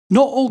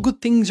Not all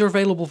good things are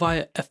available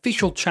via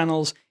official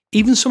channels.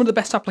 Even some of the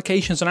best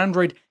applications on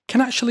Android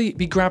can actually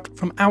be grabbed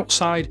from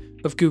outside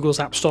of Google's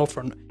App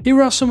Storefront. Here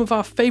are some of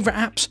our favourite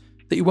apps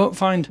that you won't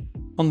find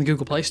on the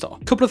Google Play Store.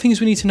 A couple of things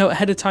we need to know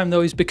ahead of time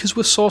though is because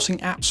we're sourcing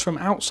apps from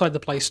outside the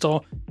Play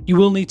Store, you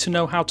will need to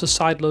know how to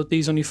sideload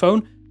these on your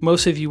phone.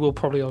 Most of you will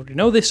probably already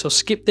know this, so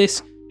skip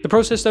this. The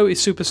process though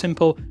is super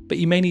simple, but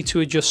you may need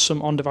to adjust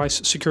some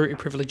on-device security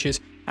privileges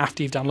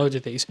after you've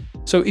downloaded these.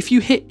 So if you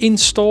hit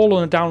install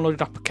on a downloaded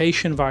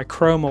application via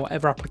Chrome or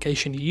whatever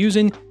application you're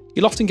using,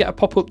 you'll often get a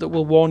pop-up that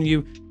will warn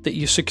you that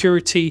your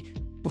security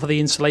for the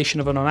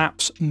installation of unknown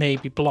apps may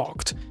be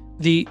blocked.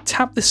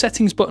 Tap the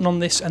settings button on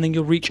this and then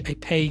you'll reach a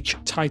page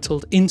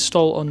titled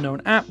Install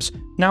Unknown Apps.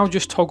 Now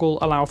just toggle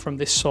allow from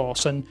this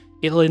source and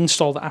it'll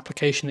install the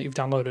application that you've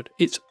downloaded.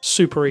 It's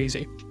super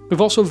easy.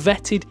 We've also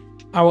vetted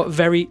our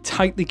very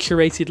tightly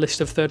curated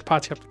list of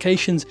third-party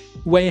applications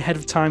way ahead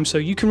of time, so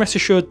you can rest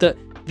assured that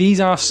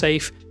these are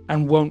safe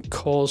and won't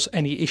cause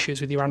any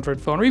issues with your Android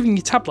phone or even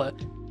your tablet.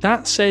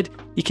 That said,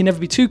 you can never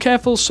be too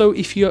careful, so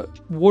if you're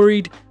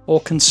worried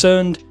or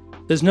concerned,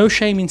 there's no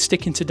shame in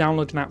sticking to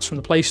downloading apps from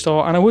the Play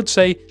Store, and I would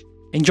say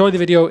enjoy the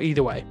video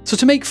either way. So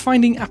to make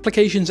finding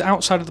applications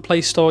outside of the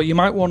Play Store, you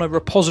might want a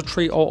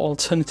repository or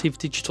alternative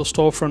digital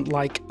storefront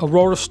like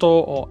Aurora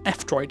Store or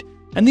F-Droid,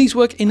 and these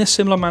work in a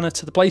similar manner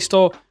to the Play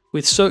Store,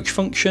 with search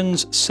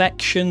functions,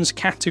 sections,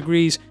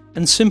 categories,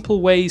 and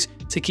simple ways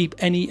to keep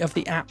any of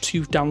the apps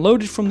you've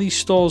downloaded from these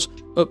stores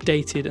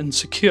updated and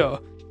secure.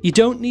 You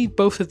don't need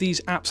both of these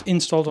apps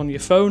installed on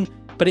your phone,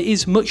 but it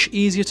is much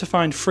easier to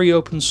find free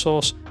open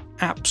source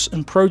apps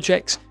and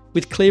projects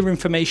with clear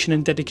information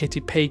and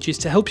dedicated pages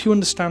to help you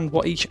understand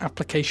what each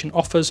application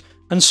offers,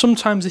 and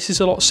sometimes this is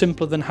a lot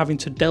simpler than having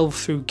to delve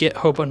through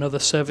GitHub and other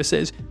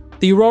services.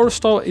 The Aurora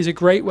Store is a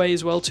great way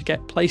as well to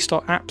get Play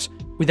Store apps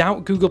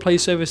without Google Play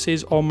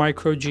services or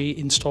Micro G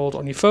installed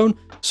on your phone,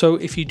 so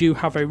if you do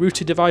have a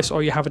rooted device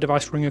or you have a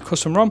device running a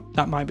custom ROM,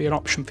 that might be an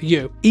option for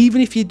you.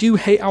 Even if you do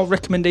hate our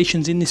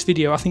recommendations in this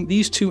video, I think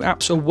these two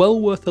apps are well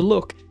worth a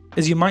look,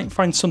 as you might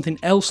find something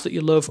else that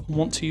you love and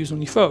want to use on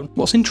your phone.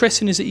 What's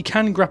interesting is that you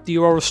can grab the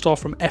Aurora Store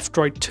from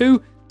F-Droid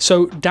too,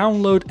 so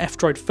download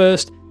F-Droid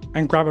first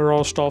and grab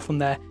Aurora Store from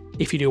there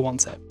if you do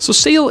want it. So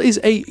Seal is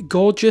a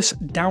gorgeous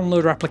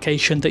downloader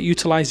application that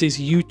utilizes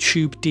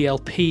YouTube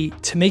DLP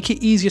to make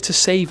it easier to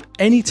save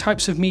any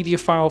types of media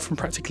file from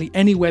practically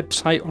any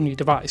website on your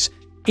device.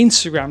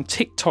 Instagram,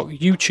 TikTok,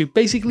 YouTube,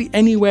 basically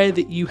anywhere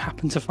that you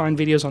happen to find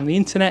videos on the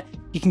internet,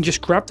 you can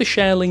just grab the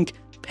share link,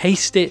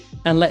 paste it,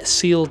 and let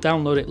Seal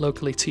download it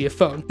locally to your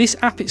phone. This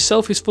app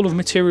itself is full of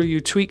material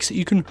tweaks that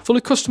you can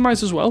fully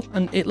customize as well,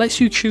 and it lets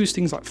you choose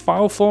things like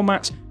file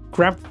formats,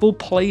 grab full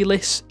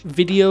playlists,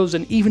 videos,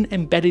 and even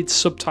embedded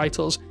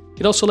subtitles.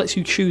 It also lets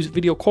you choose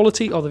video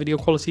quality or the video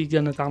quality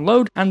you're going to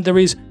download, and there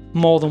is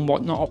more than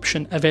one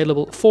option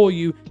available for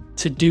you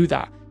to do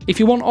that. If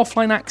you want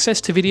offline access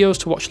to videos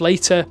to watch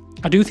later,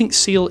 I do think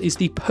Seal is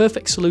the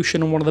perfect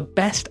solution and one of the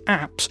best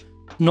apps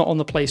not on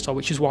the Play Store,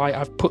 which is why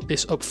I've put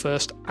this up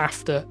first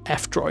after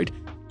F-Droid.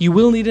 You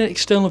will need an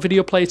external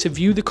video player to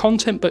view the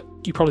content, but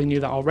you probably knew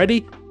that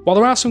already. While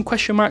there are some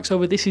question marks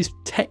over this is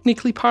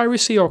technically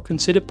piracy or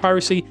considered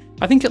piracy,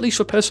 I think at least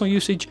for personal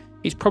usage,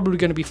 it's probably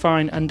going to be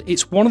fine, and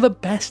it's one of the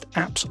best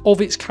apps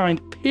of its kind,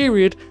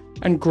 period,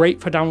 and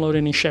great for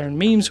downloading and sharing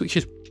memes, which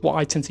is what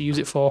I tend to use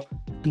it for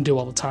and do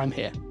all the time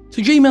here.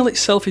 So Gmail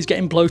itself is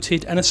getting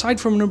bloated, and aside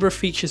from a number of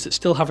features that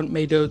still haven't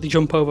made the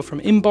jump over from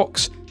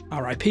Inbox,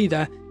 RIP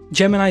there,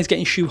 Gemini is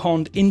getting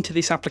shoehorned into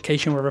this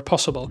application wherever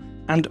possible,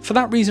 and for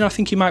that reason I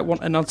think you might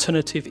want an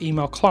alternative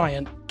email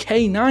client.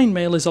 K9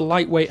 Mail is a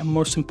lightweight and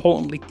most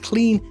importantly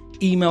clean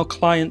email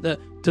client that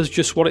does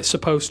just what it's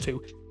supposed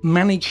to,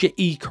 manage your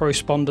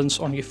e-correspondence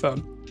on your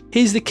phone.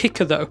 Here's the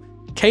kicker though,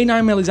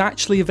 K9 Mail is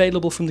actually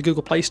available from the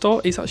Google Play Store.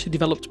 It's actually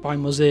developed by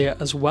Mozilla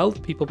as well,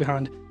 the people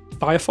behind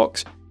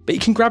Firefox, but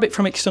you can grab it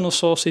from external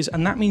sources,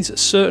 and that means that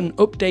certain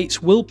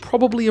updates will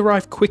probably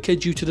arrive quicker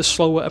due to the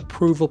slower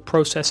approval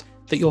process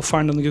that you'll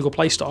find on the Google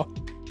Play Store.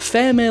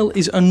 Fairmail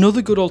is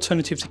another good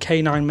alternative to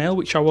K9 Mail,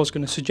 which I was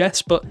going to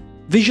suggest, but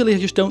visually I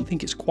just don't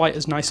think it's quite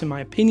as nice in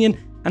my opinion,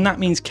 and that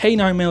means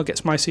K9 Mail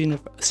gets my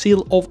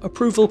seal of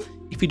approval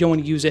if you don't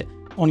want to use it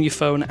on your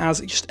phone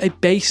as just a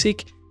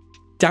basic,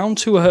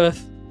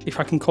 down-to-earth, if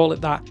I can call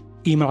it that,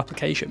 email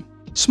application.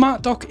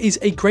 Smart Dock is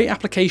a great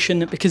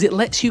application because it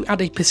lets you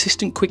add a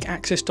persistent quick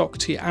access dock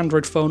to your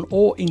Android phone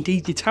or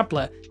indeed your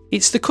tablet.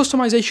 It's the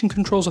customization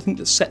controls I think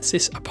that sets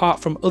this apart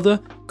from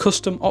other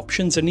custom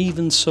options and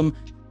even some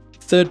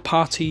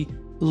third-party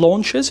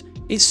launchers.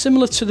 It's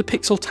similar to the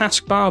Pixel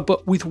taskbar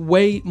but with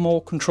way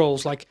more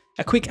controls like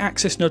a quick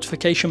access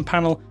notification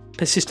panel,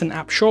 persistent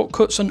app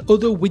shortcuts, and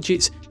other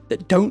widgets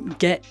that don't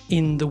get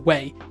in the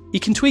way. You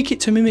can tweak it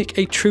to mimic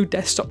a true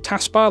desktop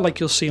taskbar like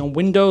you'll see on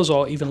Windows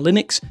or even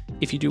Linux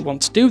if you do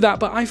want to do that,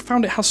 but I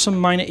found it has some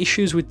minor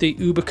issues with the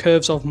uber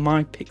curves of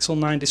my Pixel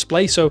 9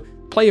 display, so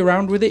play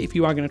around with it if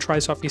you are going to try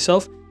this out for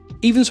yourself.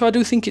 Even so, I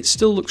do think it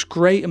still looks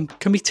great and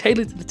can be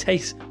tailored to the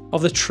taste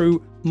of the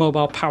true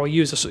mobile power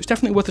user, so it's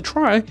definitely worth a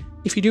try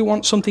if you do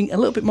want something a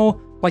little bit more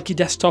like your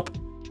desktop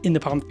in the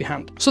palm of your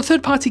hand. So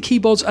third-party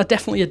keyboards are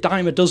definitely a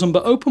dime a dozen,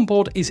 but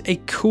OpenBoard is a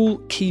cool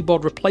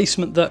keyboard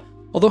replacement that,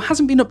 although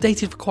hasn't been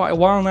updated for quite a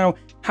while now,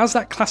 has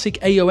that classic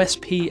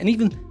AOSP and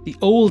even the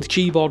old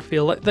Gboard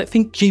feel. I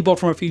think Gboard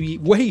from a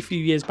few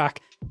years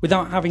back,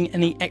 without having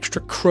any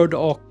extra crud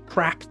or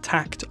crap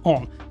tacked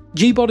on.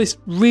 Gboard is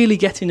really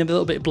getting a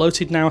little bit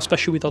bloated now,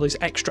 especially with all these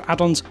extra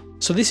add-ons,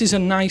 so this is a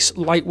nice,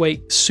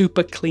 lightweight,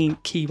 super clean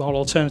keyboard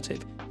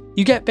alternative.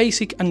 You get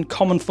basic and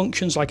common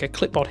functions like a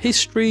clipboard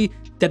history,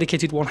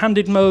 dedicated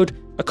one-handed mode,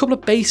 a couple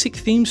of basic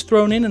themes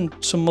thrown in and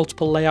some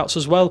multiple layouts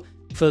as well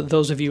for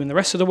those of you in the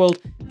rest of the world.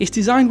 It's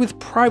designed with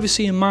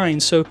privacy in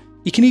mind, so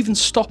you can even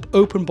stop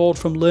OpenBoard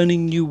from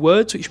learning new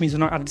words, which means they're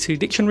not added to your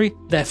dictionary,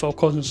 therefore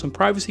causing some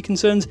privacy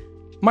concerns.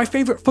 My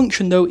favourite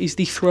function though is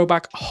the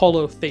throwback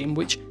holo theme,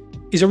 which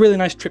is a really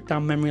nice trip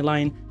down memory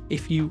lane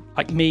if you,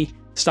 like me,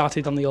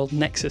 started on the old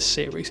Nexus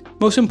series.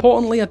 Most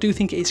importantly, I do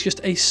think it's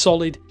just a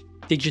solid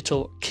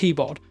digital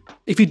keyboard.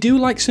 If you do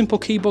like simple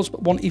keyboards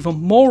but want even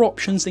more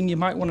options, then you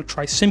might want to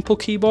try Simple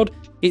Keyboard.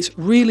 It's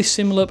really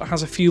similar but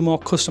has a few more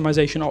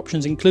customization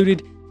options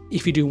included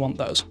if you do want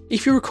those.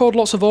 If you record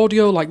lots of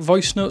audio like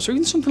voice notes or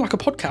even something like a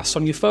podcast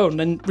on your phone,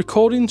 then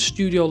Recording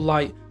Studio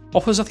Lite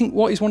offers, I think,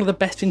 what is one of the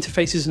best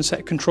interfaces and set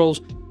of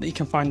controls that you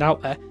can find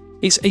out there.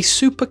 It's a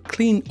super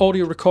clean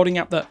audio recording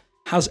app that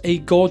has a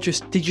gorgeous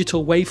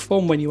digital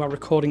waveform when you are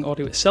recording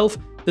audio itself.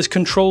 There's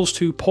controls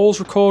to pause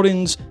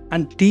recordings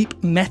and deep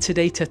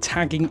metadata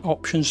tagging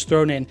options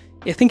thrown in.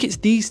 I think it's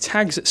these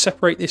tags that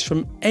separate this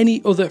from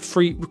any other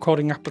free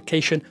recording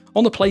application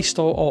on the Play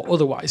Store or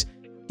otherwise.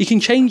 You can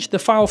change the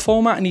file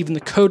format and even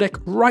the codec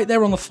right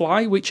there on the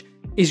fly, which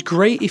is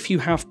great if you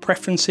have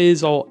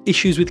preferences or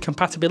issues with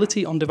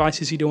compatibility on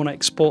devices you don't want to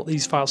export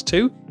these files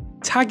to.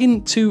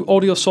 Tagging to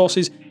audio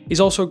sources is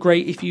also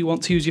great if you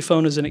want to use your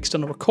phone as an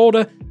external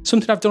recorder,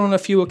 something I've done on a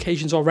few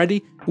occasions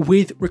already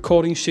with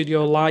Recording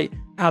Studio Lite,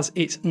 as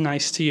it's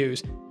nice to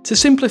use. To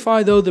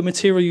simplify though, the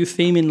Material You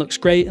theming looks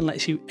great and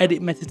lets you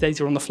edit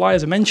metadata on the fly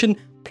as I mentioned,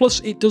 plus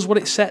it does what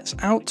it sets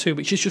out to,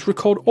 which is just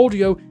record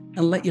audio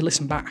and let you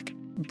listen back.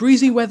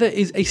 Breezy Weather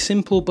is a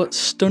simple but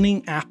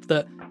stunning app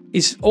that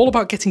is all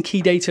about getting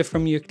key data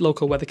from your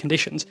local weather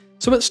conditions.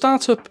 So at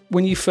startup,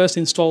 when you first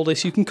install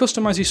this, you can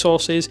customize your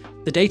sources,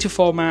 the data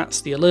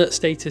formats, the alert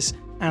status,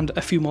 and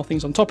a few more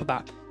things on top of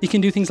that. You can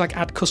do things like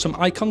add custom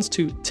icons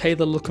to tailor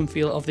the look and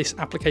feel of this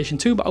application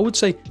too, but I would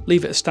say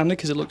leave it as standard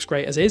because it looks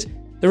great as is.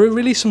 There are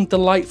really some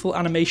delightful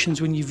animations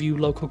when you view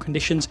local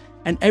conditions,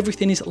 and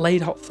everything is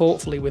laid out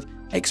thoughtfully with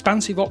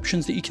expansive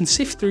options that you can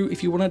sift through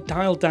if you want to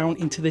dial down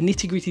into the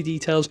nitty-gritty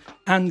details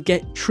and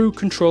get true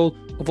control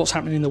of what's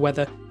happening in the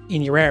weather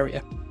in your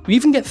area. We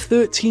even get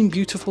 13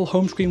 beautiful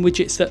home screen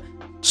widgets that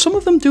some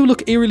of them do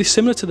look eerily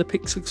similar to the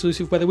Pixel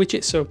exclusive weather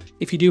widgets, so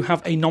if you do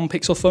have a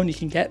non-Pixel phone you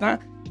can get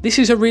that. This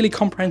is a really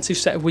comprehensive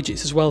set of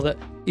widgets as well that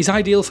is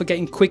ideal for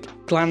getting quick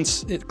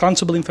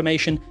glanceable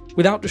information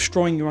without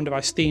destroying your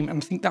on-device theme,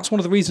 and I think that's one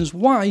of the reasons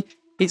why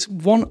it's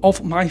one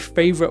of my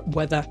favourite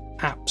weather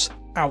apps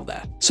out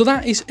there. So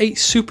that is a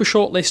super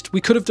short list.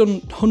 We could have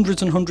done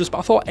hundreds and hundreds, but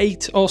I thought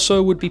 8 or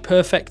so would be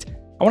perfect.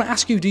 I want to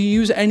ask you, do you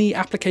use any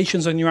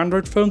applications on your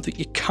Android phone that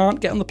you can't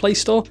get on the Play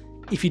Store?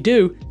 If you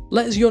do,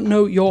 let us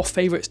know your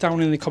favourites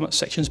down in the comment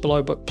sections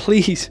below, but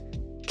please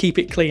keep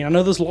it clean. I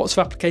know there's lots of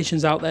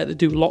applications out there that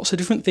do lots of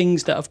different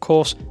things that of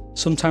course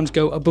sometimes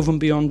go above and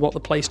beyond what the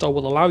Play Store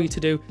will allow you to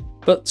do,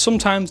 but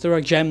sometimes there are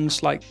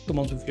gems like the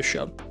ones we've just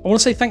shown. I want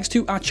to say thanks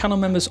to our channel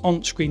members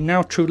on screen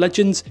now, true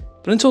legends,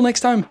 but until next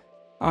time,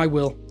 I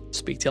will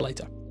speak to you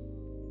later.